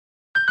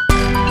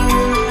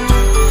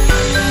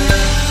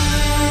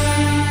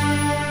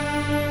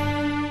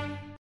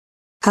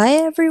Hi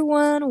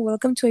everyone,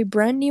 welcome to a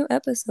brand new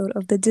episode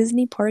of the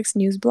Disney Parks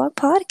News Blog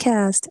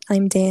podcast.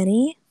 I'm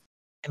Danny,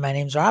 And my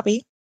name's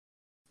Robbie.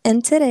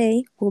 and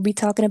today we'll be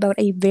talking about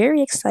a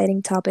very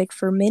exciting topic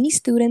for many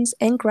students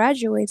and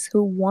graduates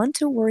who want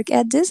to work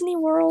at Disney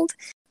World.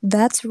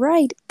 That's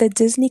right, the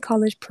Disney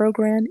College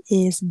Program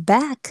is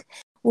back.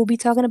 We'll be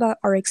talking about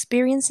our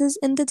experiences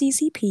in the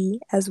DCP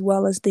as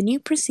well as the new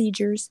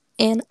procedures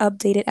and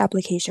updated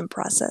application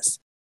process.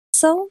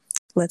 So,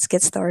 let's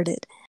get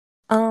started.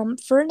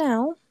 For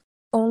now,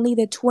 only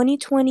the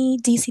 2020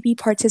 DCP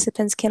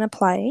participants can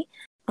apply.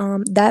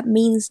 That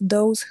means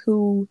those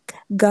who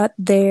got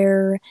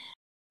their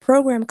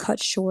program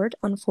cut short,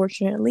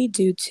 unfortunately,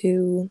 due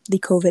to the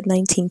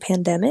COVID-19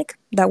 pandemic.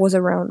 That was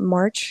around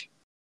March.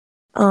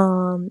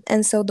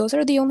 And so those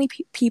are the only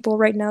people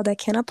right now that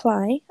can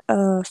apply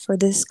for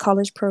this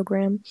college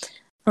program.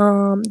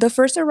 The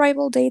first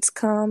arrival dates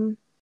come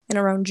in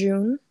around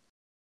June.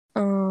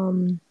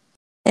 And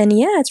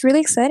yeah, it's really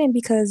exciting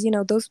because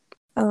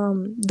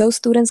those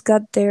students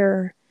got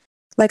their,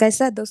 like I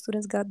said, those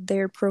students got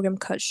their program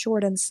cut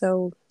short, and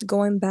so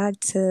going back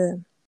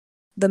to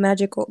the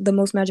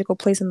most magical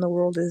place in the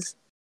world is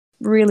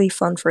really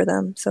fun for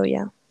them. So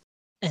yeah.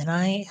 And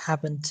I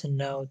happen to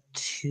know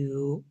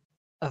two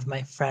of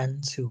my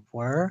friends who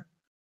were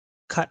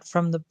cut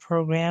from the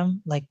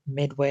program like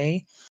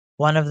midway.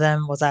 One of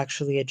them was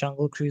actually a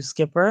Jungle Cruise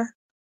skipper,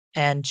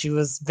 and she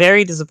was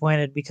very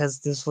disappointed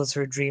because this was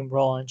her dream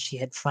role and she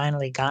had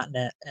finally gotten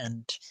it.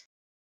 And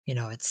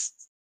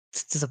it's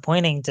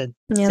disappointing to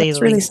Yeah, say that's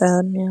the really least.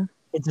 sad. Yeah.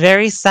 It's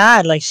very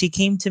sad. Like she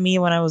came to me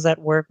when I was at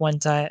work one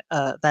time,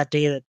 that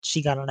day that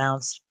she got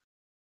announced.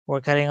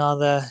 We're cutting all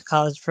the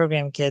college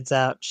program kids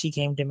out. She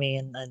came to me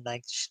and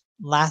like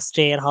last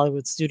day at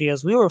Hollywood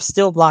Studios, we were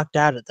still blocked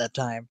out at that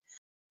time,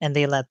 and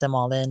they let them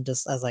all in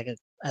just as like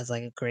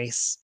a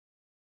grace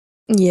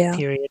Yeah.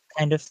 period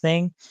kind of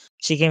thing.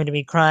 She came to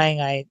me crying.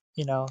 I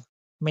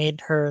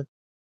made her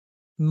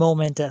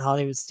moment at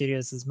Hollywood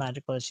Studios as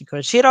magical as she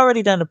could. She had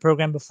already done a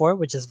program before,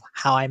 which is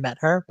how I met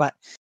her, but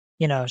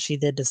she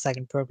did the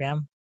second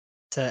program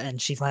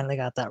and she finally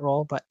got that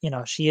role. But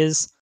she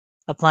is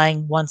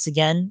applying once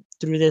again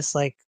through this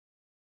like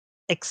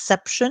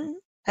exception,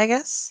 I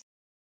guess.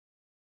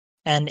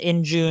 And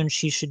in June,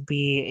 she should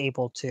be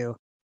able to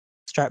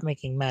start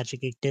making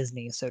magic at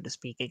Disney, so to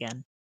speak,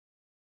 again.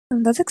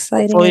 And that's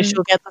exciting, Hopefully, and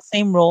she'll get the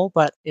same role,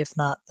 but if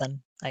not,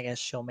 then I guess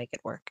she'll make it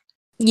work.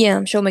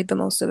 yeah, she'll make the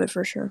most of it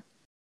for sure.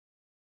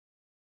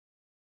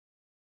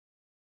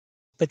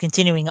 But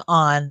continuing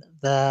on,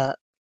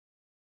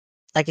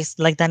 like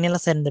Daniela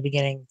said in the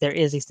beginning, there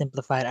is a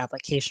simplified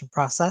application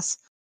process.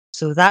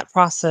 So that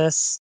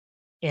process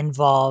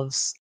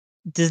involves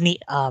Disney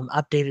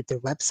updated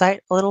their website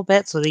a little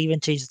bit. So they even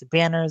changed the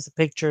banners, the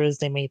pictures.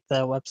 They made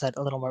the website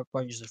a little more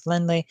user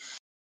friendly.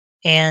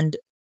 And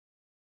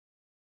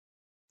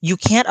you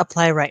can't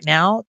apply right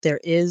now. There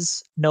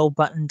is no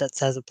button that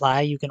says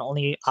apply. You can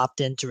only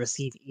opt in to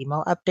receive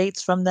email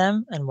updates from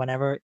them. And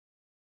whenever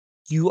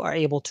you are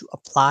able to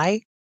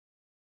apply,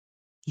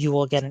 you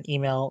will get an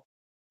email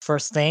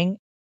first thing.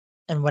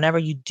 And whenever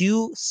you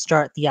do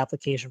start the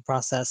application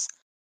process,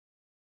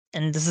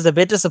 and this is a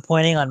bit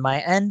disappointing on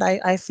my end,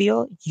 I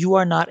feel, you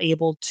are not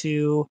able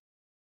to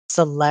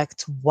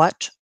select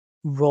what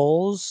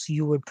roles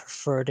you would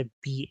prefer to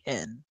be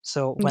in.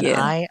 So when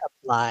Yeah. I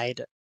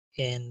applied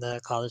in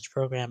the college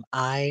program,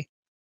 I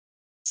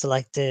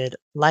selected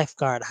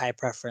lifeguard high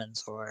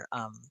preference or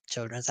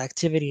children's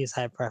activities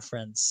high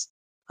preference,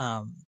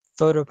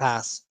 photo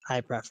pass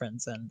high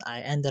preference, and I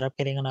ended up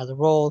getting another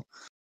role.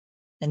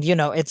 And you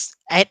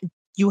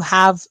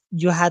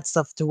had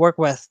stuff to work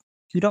with.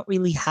 You don't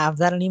really have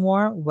that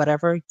anymore.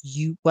 Whatever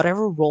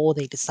role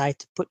they decide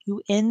to put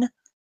you in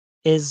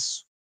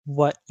is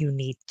what you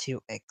need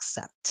to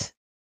accept.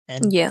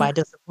 And Yeah. by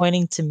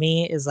disappointing to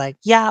me is like,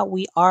 yeah,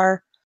 we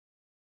are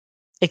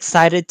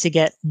excited to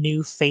get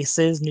new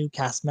faces, new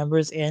cast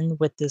members in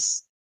with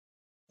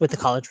the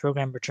college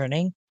program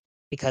returning,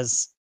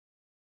 because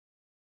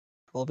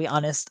we'll be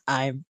honest,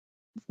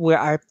 we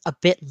are a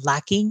bit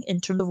lacking in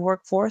terms of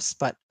workforce,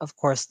 but of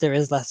course there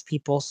is less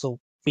people, so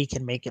we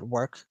can make it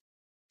work.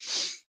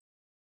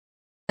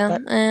 Yeah,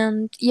 But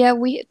and yeah,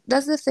 we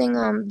that's the thing.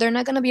 They're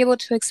not gonna be able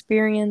to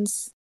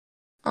experience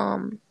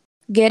um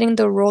getting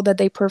the role that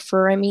they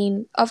prefer. I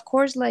mean, of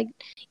course, like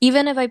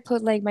even if I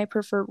put like my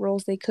preferred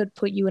roles, they could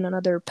put you in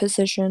another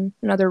position,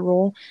 another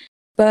role,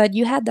 but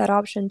you had that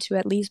option to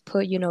at least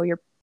put, your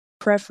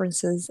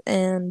preferences,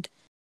 and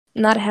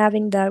not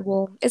having that,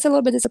 well, it's a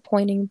little bit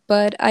disappointing,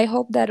 but I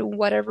hope that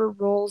whatever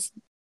roles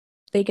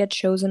they get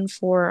chosen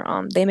for,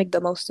 they make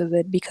the most of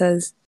it,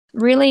 because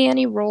really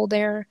any role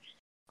there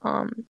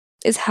um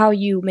is how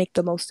you make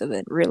the most of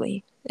it,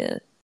 really. Yeah.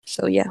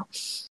 So yeah.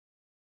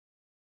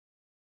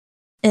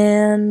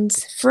 And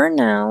for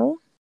now,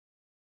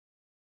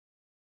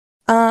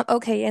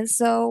 okay, and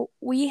so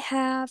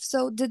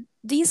the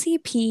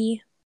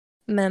DCP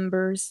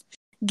members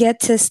get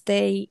to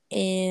stay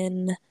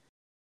in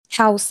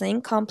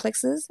housing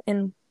complexes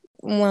in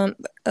one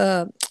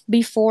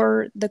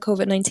before the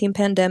COVID-19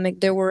 pandemic,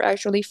 there were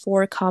actually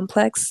four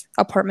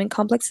apartment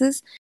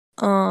complexes.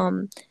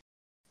 Um,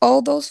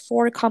 all those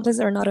four complexes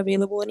are not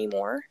available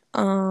anymore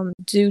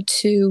due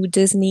to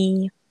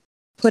Disney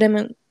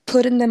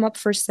putting them up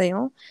for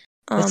sale.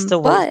 Just to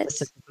wait But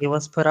specifically, it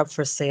was put up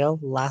for sale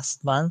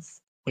last month.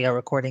 We are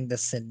recording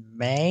this in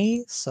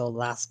May, so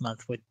last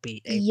month would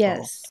be April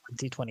yes,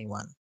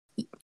 2021.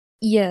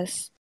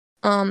 yes.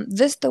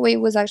 Vista Way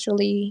was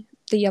actually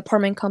the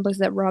apartment complex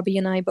that Robbie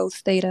and I both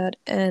stayed at,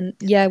 and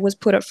yeah, it was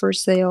put up for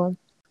sale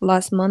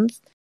last month.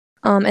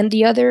 And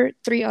the other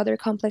three other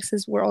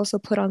complexes were also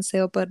put on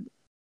sale, but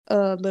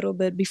a little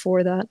bit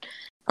before that.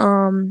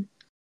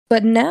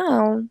 But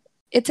now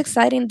it's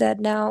exciting that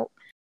now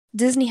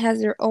Disney has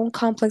their own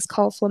complex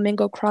called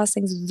Flamingo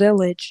Crossings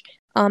Village.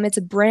 It's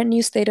a brand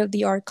new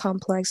state-of-the-art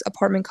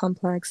apartment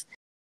complex,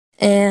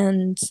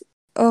 and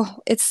oh,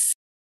 it's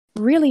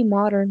really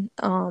modern.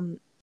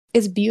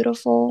 It's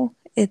beautiful.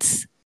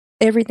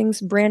 Everything's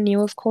brand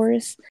new, of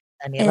course,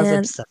 Daniela's and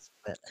obsessed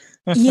with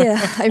it. yeah,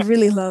 I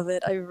really love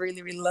it. I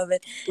really, really love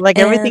it. Like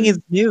everything is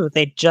And new.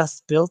 They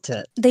just built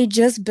it. they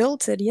just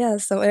built it, yeah.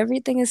 So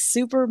everything is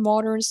super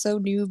modern, so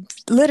new,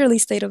 literally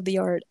state of the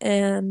art,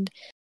 and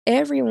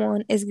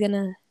everyone is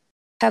gonna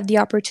have the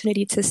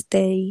opportunity to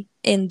stay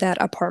in that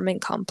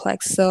apartment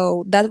complex.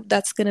 So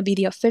that's gonna be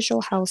the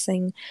official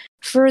housing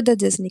for the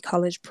Disney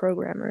College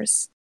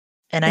programmers.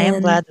 And I am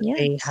And glad that yeah,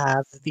 they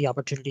have the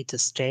opportunity to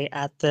stay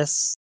at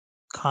this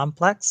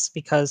complex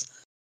because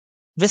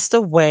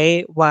Vista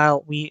Way,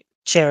 while we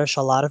cherish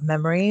a lot of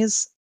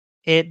memories,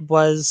 it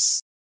was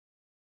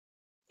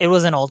it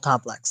was an old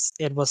complex.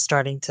 It was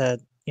starting to,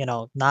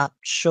 not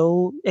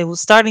show it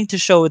was starting to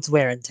show its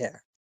wear and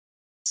tear.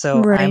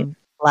 So right. I'm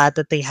glad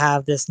that they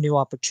have this new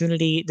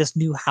opportunity, this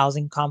new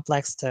housing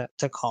complex to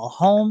call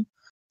home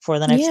for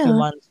the next few Yeah,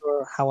 months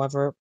or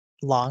however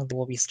long they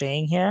will be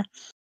staying here.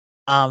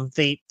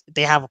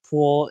 They have a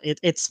pool.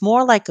 It's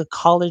more like a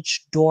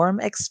college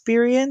dorm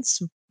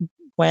experience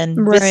when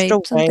right. Vista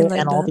Something Way like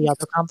and all that. the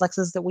other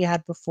complexes that we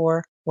had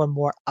before were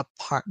more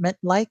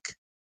apartment-like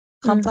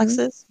Mm-hmm.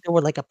 complexes. They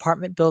were like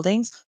apartment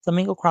buildings.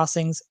 Flamingo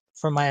Crossings,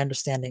 from my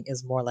understanding,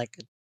 it's more like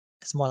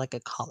a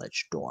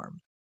college dorm.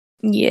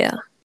 Yeah,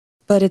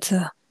 but it's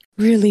a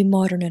really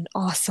modern and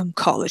awesome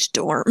college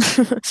dorm.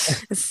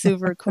 It's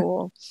super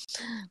cool.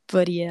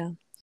 But yeah.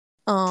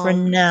 For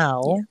Yeah.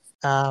 now,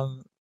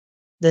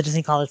 the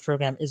Disney College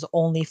program is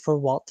only for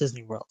Walt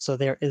Disney World. So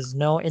there is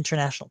no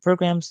international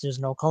programs, there's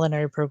no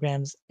culinary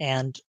programs,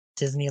 and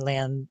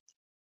Disneyland,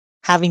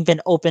 having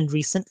been opened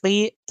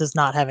recently, does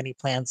not have any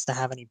plans to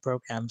have any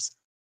programs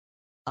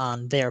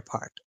on their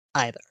part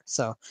either.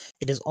 So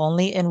it is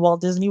only in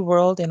Walt Disney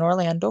World in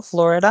Orlando,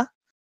 Florida.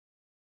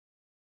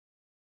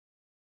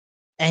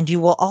 And you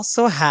will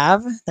also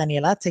have,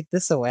 Daniela, take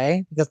this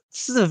away because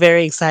this is a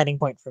very exciting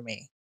point for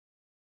me.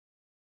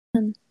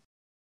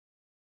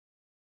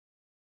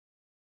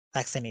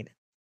 Vaccinated.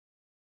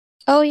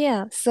 Oh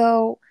yeah.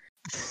 So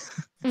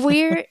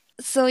we're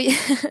so yeah,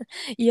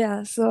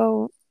 yeah,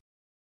 so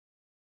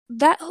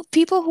that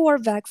people who are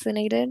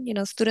vaccinated,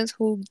 students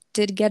who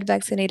did get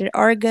vaccinated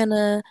are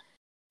gonna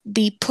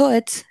be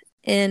put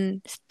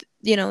in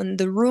in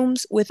the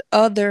rooms with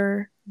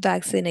other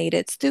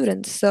vaccinated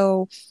students.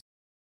 So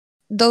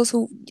those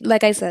who,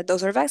 like I said,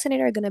 those who are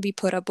vaccinated are gonna be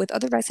put up with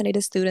other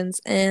vaccinated students,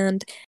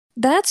 and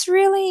that's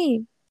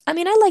really, I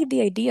mean, I like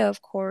the idea,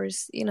 of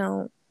course,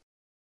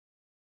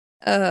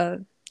 uh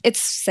it's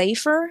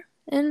safer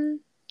in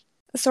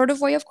a sort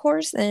of way, of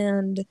course,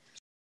 and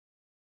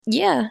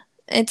yeah,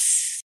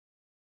 it's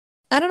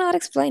I don't know how to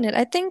explain it.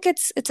 I think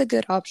it's a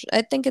good option.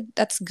 I think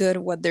that's good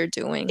what they're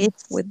doing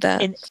It's with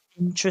that. an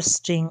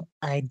interesting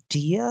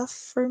idea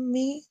for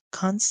me,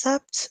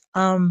 concept.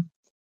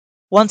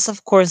 Once,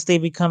 of course, they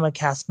become a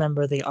cast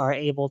member, they are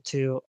able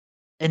to,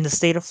 in the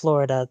state of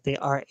Florida, they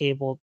are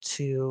able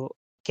to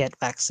get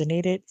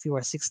vaccinated if you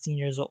are 16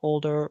 years or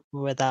older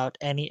without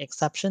any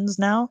exceptions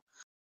now.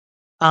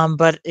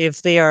 But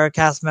if they are a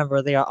cast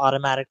member,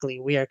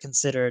 we are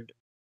considered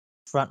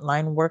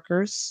frontline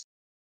workers.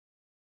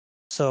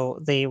 So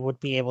they would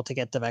be able to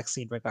get the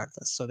vaccine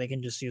regardless. So they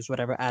can just use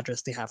whatever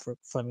address they have for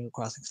Flamingo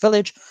Crossings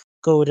Village,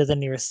 go to the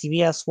nearest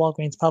CVS,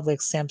 Walgreens,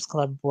 Publix, Sam's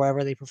Club,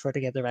 wherever they prefer to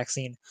get their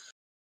vaccine.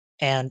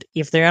 And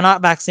if they are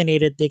not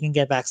vaccinated, they can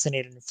get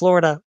vaccinated in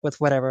Florida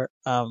with whatever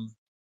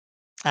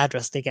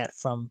address they get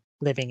from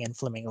living in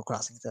Flamingo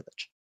Crossings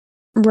Village.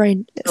 Right.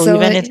 So So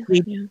even if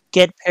they yeah.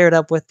 get paired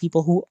up with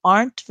people who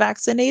aren't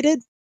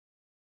vaccinated,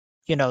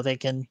 they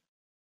can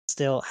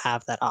still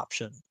have that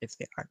option if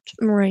they aren't.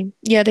 Right.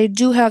 Yeah, they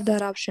do have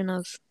that option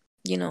of,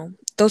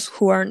 those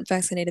who aren't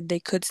vaccinated, they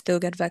could still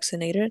get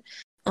vaccinated.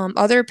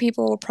 Other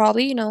people will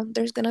probably,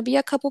 there's gonna be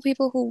a couple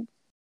people who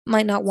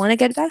might not want to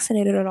get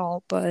vaccinated at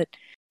all, but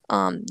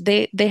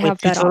they Which have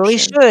you that totally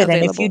option should.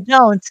 And if you available.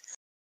 don't,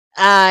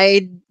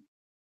 I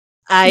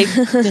I'm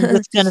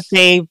just gonna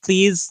say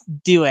please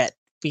do it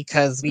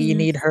because we Yeah.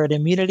 need herd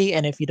immunity,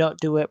 and if you don't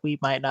do it, we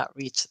might not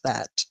reach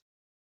that.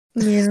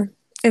 Yeah.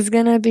 It's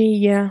gonna be,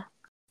 yeah.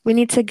 We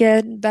need to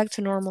get back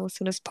to normal as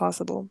soon as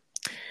possible.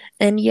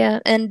 And yeah,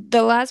 and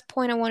the last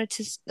point I wanted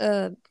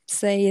to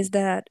say is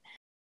that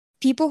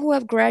people who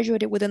have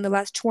graduated within the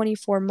last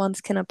 24 months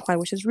can apply,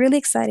 which is really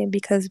exciting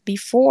because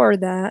before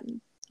that,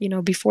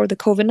 before the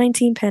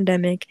COVID-19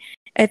 pandemic,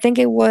 I think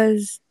it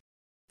was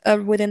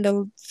within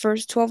the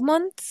first 12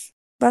 months,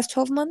 last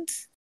 12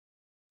 months,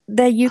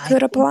 that you I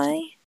could think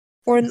apply,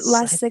 or yes, I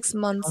last think 6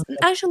 months. around like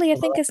Actually, I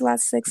think it's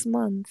last 6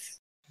 months.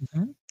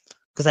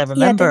 because I Yeah, I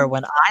remember think,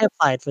 when I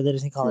applied for the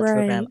Disney College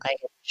program, right. I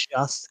had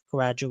just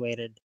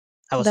graduated.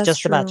 I was That's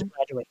just about to true.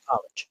 graduate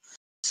college.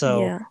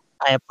 So Yeah.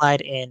 I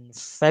applied in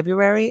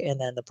February and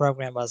then the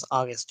program was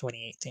August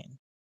 2018.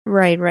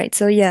 Right, right.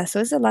 So yeah, so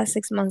it's the last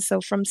 6 months.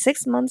 So from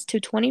 6 months to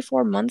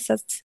 24 months,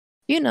 that's,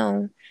 you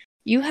know,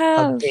 you A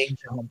have, big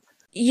jump.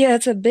 yeah,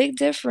 it's a big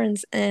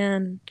difference.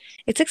 And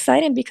it's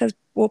exciting because,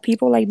 well,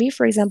 people like me,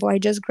 for example, I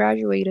just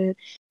graduated.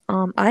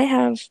 I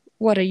have,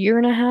 what, a year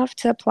and a half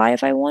to apply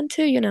if I want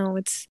to,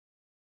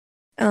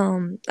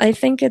 I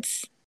think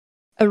it's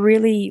a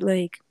really,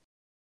 like,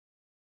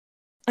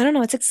 I don't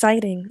know, it's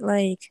exciting.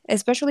 Like,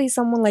 especially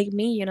someone like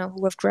me,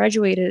 who have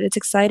graduated, it's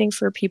exciting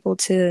for people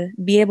to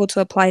be able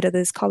to apply to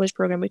this college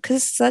program because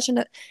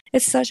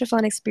it's such a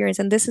fun experience.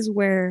 And this is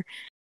where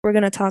we're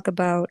gonna talk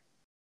about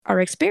our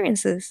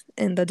experiences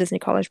in the Disney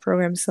College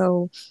program.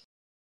 So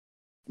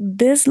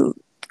this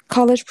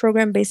college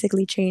program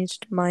basically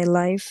changed my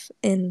life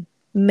in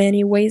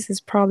many ways. It's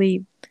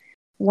probably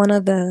one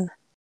of the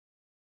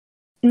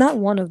not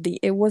one of the,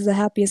 it was the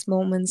happiest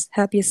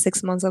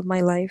 6 months of my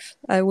life.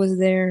 I was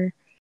there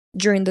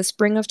during the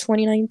spring of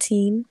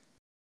 2019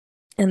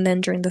 and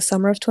then during the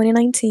summer of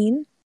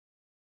 2019.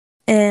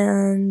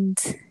 And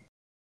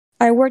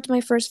I worked my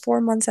first 4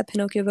 months at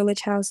Pinocchio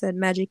Village House at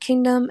Magic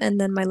Kingdom,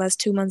 and then my last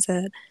 2 months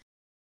at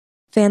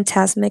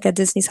Fantasmic at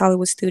Disney's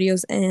Hollywood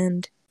Studios.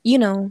 And,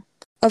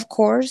 of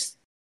course,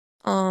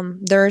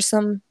 there are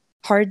some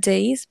hard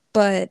days,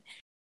 but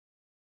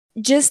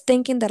just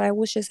thinking that I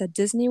was just at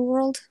Disney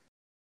World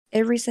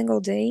every single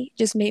day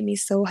just made me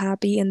so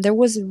happy. And there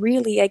was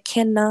really, I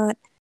cannot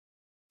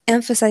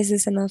emphasize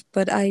this enough,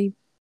 but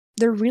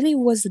there really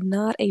was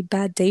not a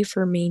bad day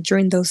for me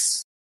during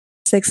those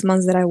 6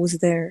 months that I was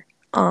there.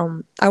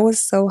 I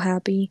was so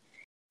happy,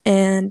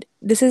 and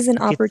this is an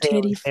You could say it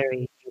opportunity. was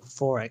very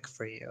euphoric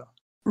for you.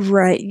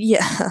 Right?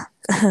 Yeah,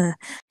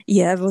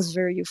 yeah, it was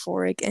very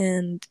euphoric,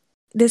 and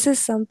this is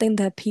something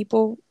that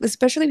people,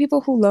 especially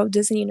people who love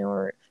Disney,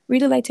 or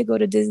really like to go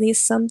to Disney, is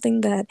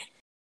something that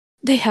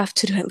they have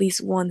to do at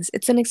least once.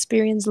 It's an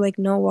experience like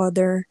no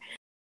other.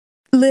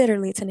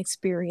 Literally, it's an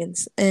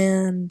experience,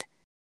 and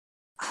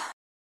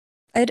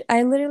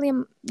I literally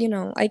am.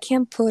 I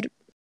can't put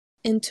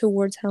into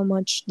words how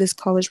much this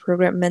college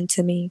program meant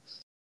to me.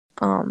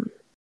 Um,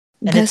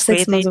 And it's Best six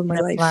great that months you of my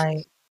can life.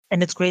 apply,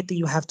 and it's great that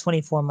you have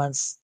 24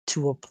 months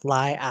to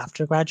apply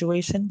after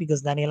graduation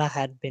because Daniela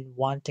had been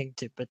wanting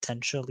to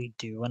potentially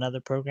do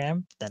another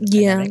program. Then the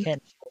Yeah, pandemic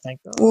hit. She was like,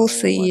 we'll "Oh,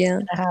 see. what's Yeah.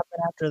 gonna happen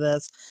after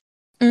this?"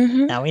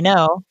 Mm-hmm. Now we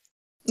know.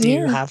 So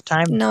you Yeah. have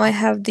time Now now. I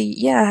have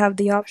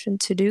the option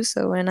to do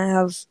so, and I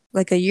have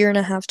like a year and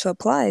a half to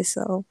apply.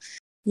 So,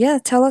 yeah,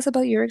 tell us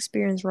about your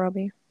experience,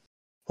 Robbie.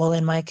 Well,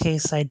 in my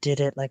case, I did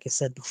it, like I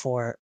said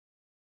before,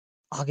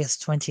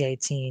 August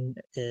 2018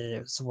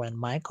 is when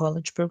my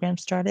college program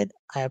started.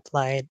 I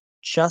applied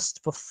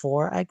just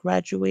before I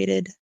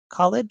graduated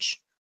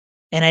college.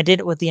 And I did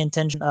it with the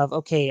intention of,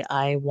 okay,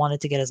 I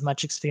wanted to get as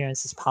much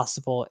experience as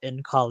possible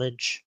in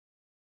college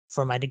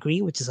for my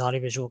degree, which is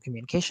audiovisual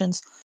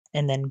communications,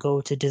 and then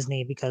go to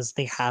Disney because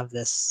they have,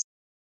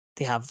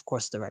 of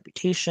course, the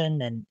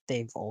reputation, and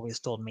they've always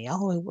told me,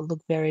 oh, it will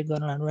look very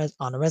good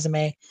on a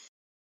resume.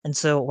 And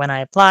so when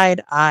I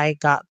applied, I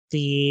got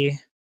the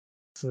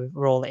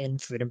role in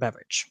food and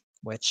beverage,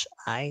 which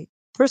I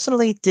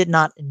personally did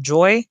not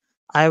enjoy.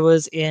 I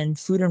was in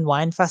Food and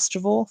Wine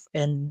Festival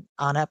at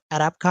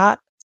Epcot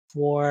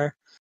for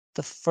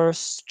the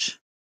first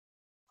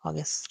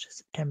August,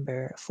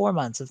 September, 4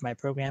 months of my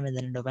program, and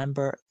then in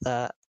November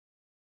the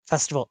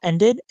festival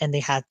ended, and they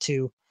had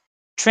to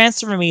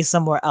transfer me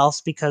somewhere else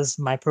because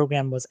my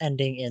program was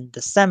ending in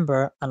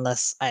December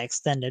unless I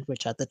extended,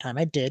 which at the time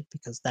I did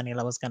because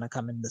Daniela was going to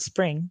come in the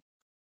spring.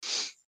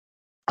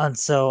 And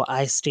so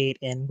I stayed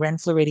in Grand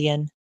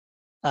Floridian,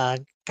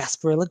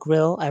 Gasparilla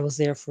Grill. I was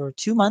there for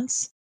 2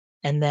 months.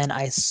 And then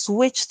I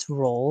switched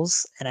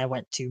roles and I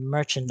went to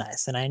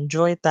merchandise. And I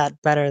enjoyed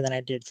that better than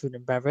I did food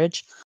and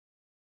beverage.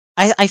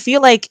 I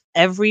feel like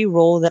every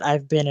role that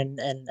I've been in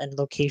and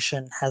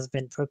location has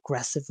been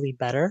progressively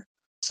better.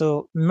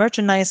 So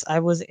merchandise, I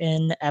was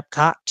in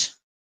Epcot.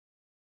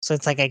 So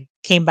it's like I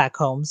came back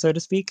home, so to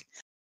speak.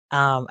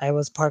 I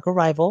was park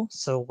arrival,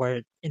 so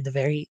we're in the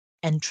very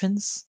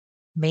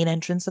main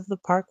entrance of the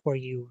park where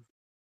you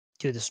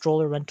do the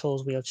stroller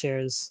rentals,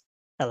 wheelchairs,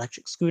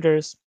 electric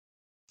scooters.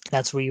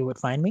 That's where you would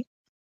find me.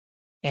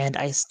 And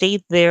I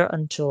stayed there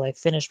until I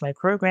finished my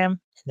program,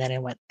 and then I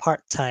went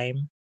part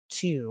time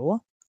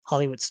to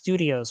Hollywood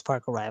Studios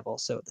Park Arrival.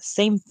 So the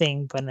same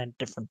thing, but in a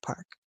different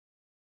park.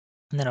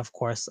 And then, of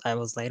course, I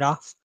was laid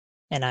off,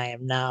 and I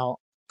am now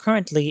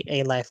currently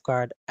a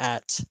lifeguard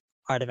at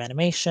Art of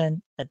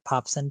Animation, at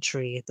Pop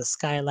Century, the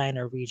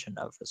Skyliner region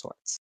of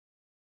resorts.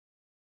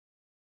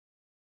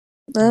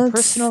 And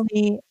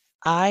personally,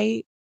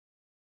 I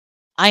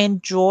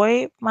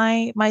enjoy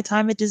my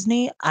time at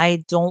Disney.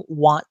 I don't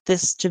want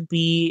this to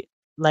be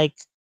like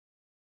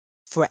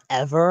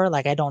forever.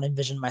 Like I don't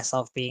envision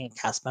myself being a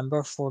cast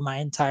member for my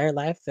entire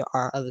life. There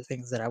are other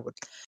things that I would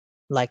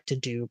like to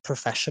do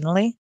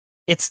professionally.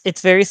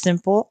 It's very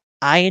simple.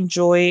 I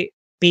enjoy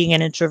being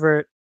an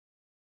introvert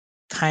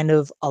kind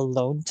of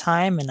alone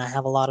time, and I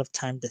have a lot of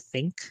time to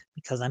think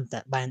because I'm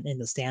in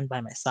the stand by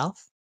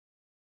myself.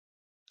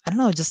 I don't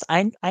know, just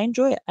I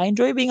enjoy it. I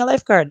enjoy being a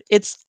lifeguard.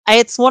 It's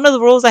one of the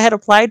roles I had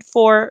applied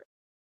for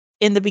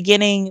in the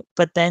beginning,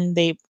 but then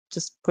they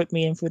just put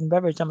me in food and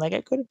beverage. I'm like,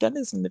 I could have done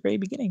this in the very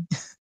beginning.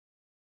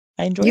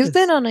 I enjoy You've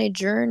been this. on a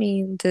journey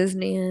in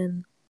Disney,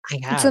 and I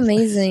it's have.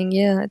 amazing.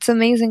 Yeah, it's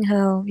amazing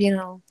how,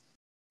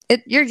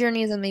 your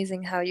journey is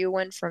amazing how you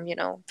went from,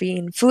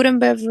 being food and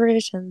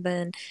beverage, and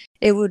then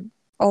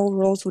all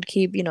roles would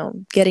keep,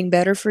 getting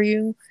better for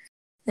you.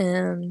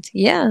 And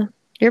yeah,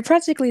 you're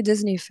practically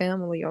Disney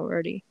family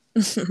already.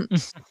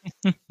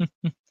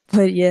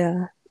 But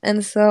yeah.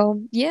 And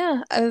so,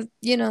 yeah,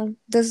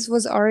 this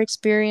was our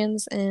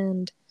experience,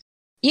 and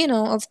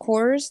of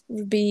course,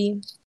 would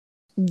be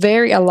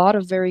a lot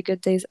of very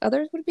good days.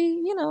 Others would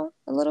be,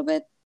 a little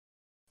bit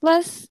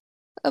less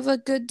of a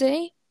good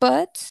day,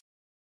 but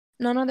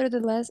none other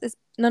than less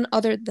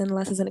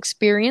is an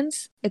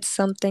experience. It's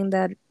something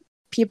that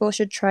people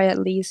should try at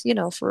least,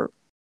 for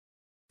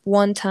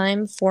one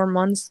time, 4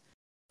 months,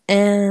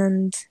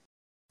 and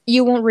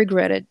you won't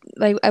regret it.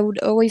 Like I would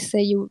always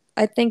say,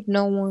 I think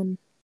no one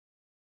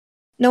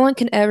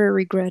can ever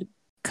regret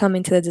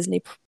coming to the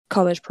Disney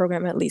College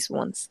program at least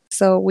once.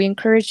 So we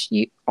encourage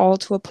you all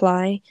to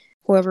apply,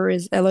 whoever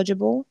is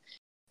eligible.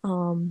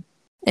 And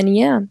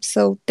yeah,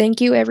 so thank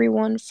you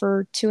everyone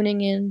for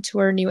tuning in to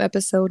our new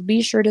episode.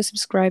 Be sure to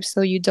subscribe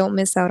so you don't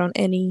miss out on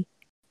any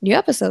new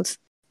episodes.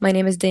 My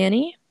name is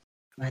Danny.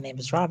 My name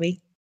is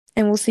Robbie.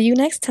 And we'll see you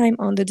next time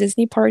on the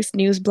Disney Parks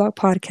News Blog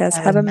Podcast.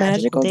 Have a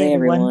magical day,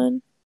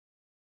 everyone.